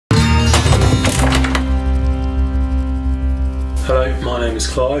my name is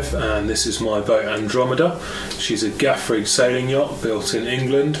Clive and this is my boat Andromeda. She's a gaff rig sailing yacht built in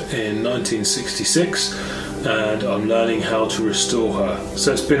England in 1966 and I'm learning how to restore her.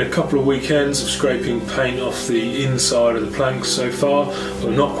 So it's been a couple of weekends of scraping paint off the inside of the planks so far.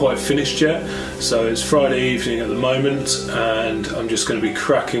 We're not quite finished yet, so it's Friday evening at the moment and I'm just going to be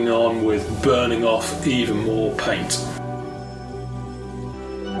cracking on with burning off even more paint.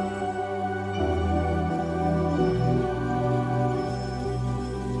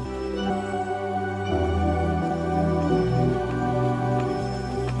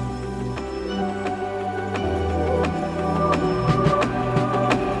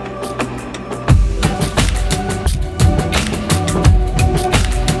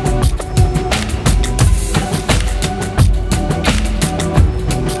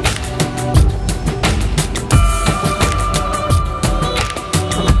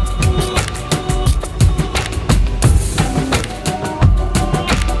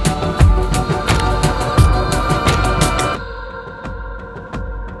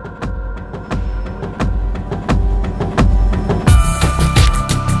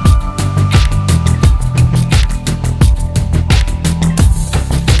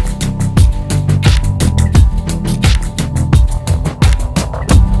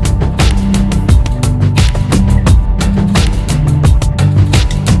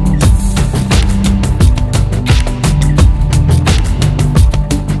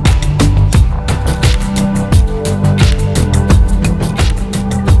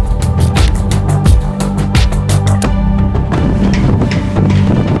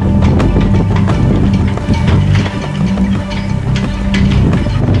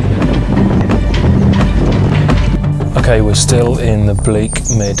 Okay, we're still in the bleak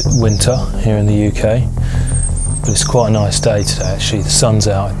mid-winter here in the UK, but it's quite a nice day today actually. The sun's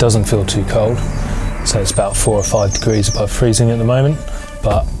out, it doesn't feel too cold, so it's about 4 or 5 degrees above freezing at the moment,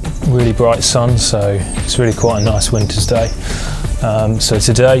 but really bright sun, so it's really quite a nice winter's day. So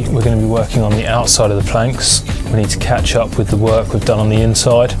today we're going to be working on the outside of the planks. We need to catch up with the work we've done on the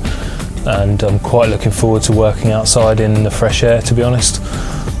inside, and I'm quite looking forward to working outside in the fresh air, to be honest.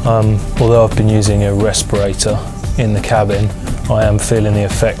 Although I've been using a respirator in the cabin, I am feeling the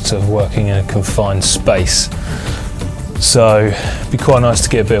effect of working in a confined space. So it'd be quite nice to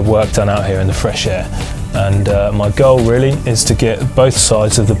get a bit of work done out here in the fresh air. And my goal really is to get both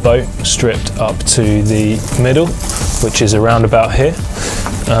sides of the boat stripped up to the middle, which is around about here.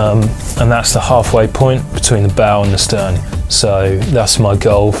 And that's the halfway point between the bow and the stern. So that's my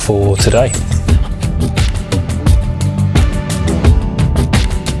goal for today.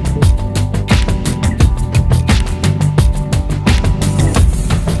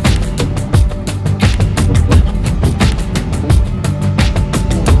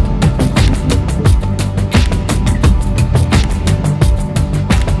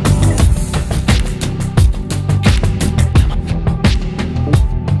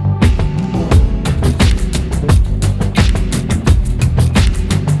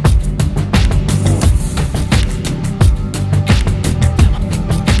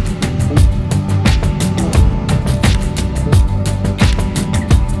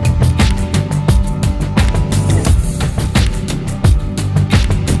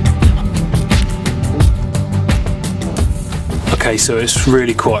 Okay, so it's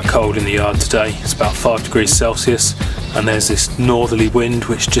really quite cold in the yard today. It's about 5 degrees Celsius and there's this northerly wind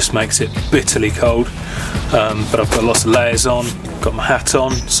which just makes it bitterly cold, but I've got lots of layers on, got my hat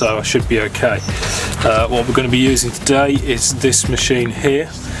on, so I should be okay. What we're going to be using today is this machine here.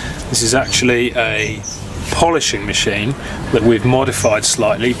 This is actually a polishing machine that we've modified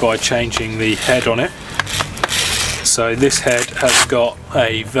slightly by changing the head on it. So this head has got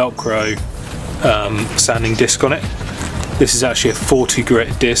a Velcro sanding disc on it. This is actually a 40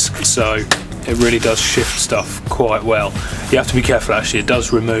 grit disc, so it really does shift stuff quite well. You have to be careful actually, it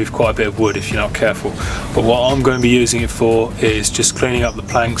does remove quite a bit of wood if you're not careful. But what I'm going to be using it for is just cleaning up the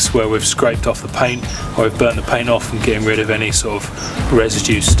planks where we've scraped off the paint, or we've burnt the paint off, and getting rid of any sort of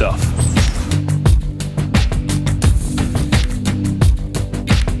residue stuff.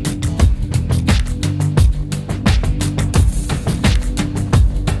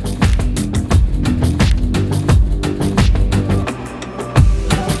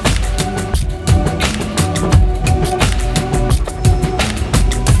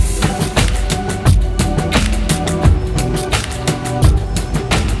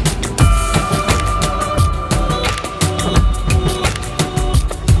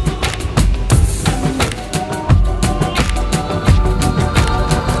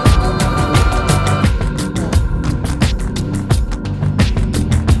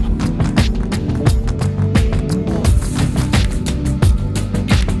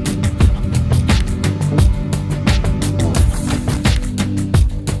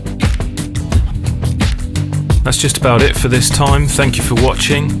 That's just about it for this time. Thank you for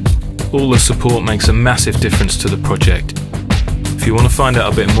watching. All the support makes a massive difference to the project. If you want to find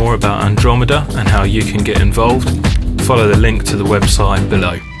out a bit more about Andromeda and how you can get involved, follow the link to the website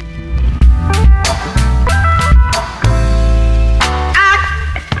below.